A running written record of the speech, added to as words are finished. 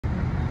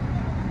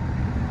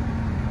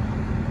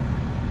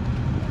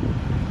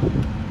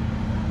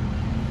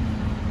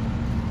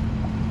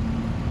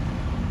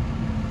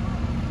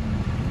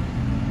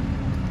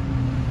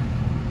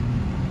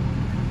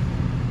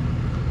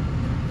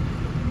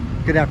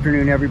Good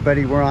afternoon,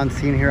 everybody. We're on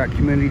scene here at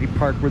Community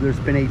Park where there's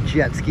been a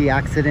jet ski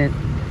accident.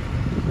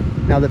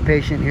 Now the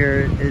patient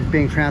here is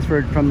being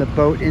transferred from the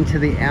boat into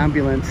the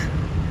ambulance.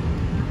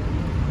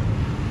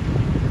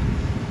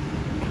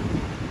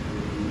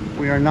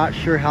 We are not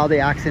sure how the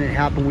accident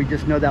happened. We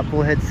just know that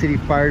Bullhead City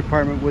Fire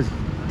Department was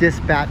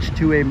dispatched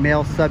to a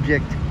male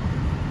subject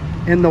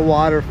in the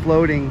water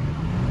floating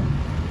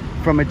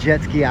from a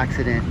jet ski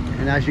accident.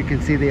 And as you can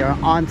see, they are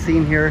on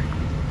scene here.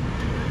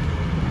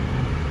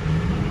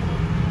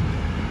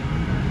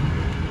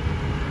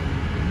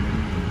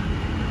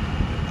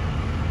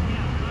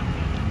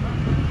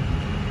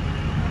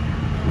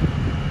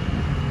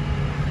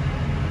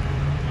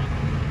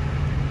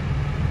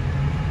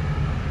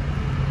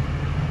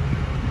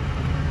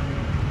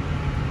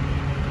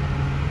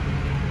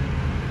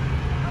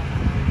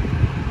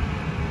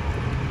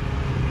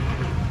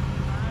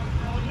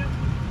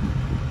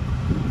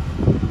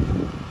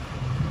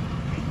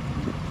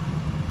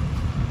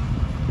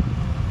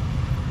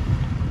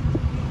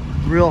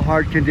 Real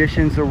hard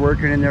conditions are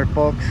working in there,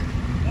 folks.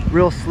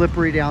 Real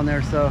slippery down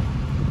there, so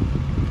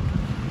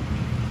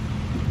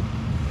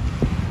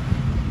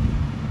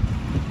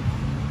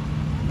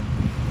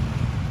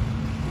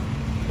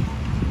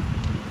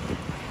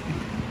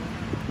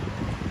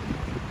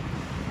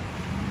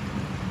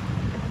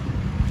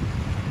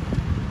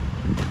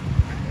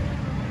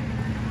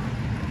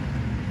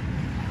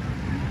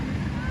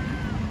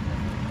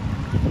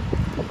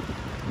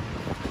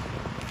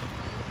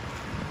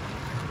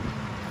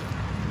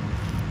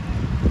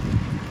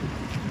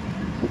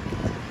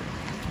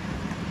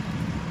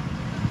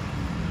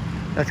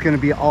that's going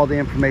to be all the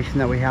information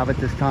that we have at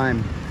this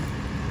time.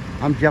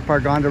 I'm Jeff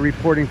Arganda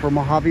reporting for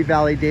Mojave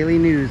Valley Daily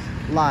News,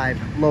 live,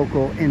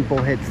 local in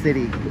Bullhead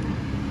City.